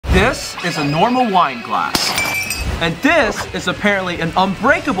This is a normal wine glass. And this is apparently an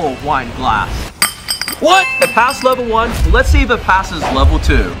unbreakable wine glass. What? It passed level 1. Let's see if it passes level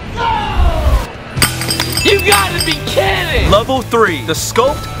 2. You gotta be kidding! Level 3, the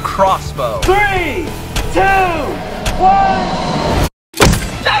scoped crossbow. 3, 2, 1.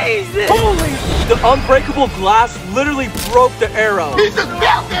 Jesus! Holy! The unbreakable glass literally broke the arrow. He just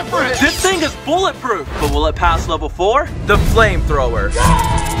built it for it! This thing is bulletproof. But will it pass level 4? The flamethrower.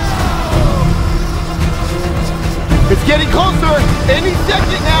 It's getting closer! Any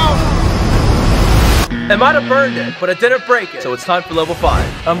second now! It might have burned it, but it didn't break it. So it's time for level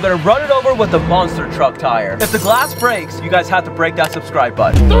 5. I'm gonna run it over with the monster truck tire. If the glass breaks, you guys have to break that subscribe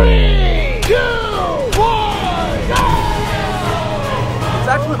button. 3, 2, 1. It's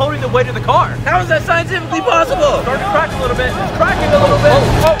actually holding the weight of the car. How is that scientifically possible? It's starting to crack a little bit. It's cracking a little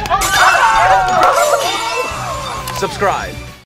bit. Subscribe.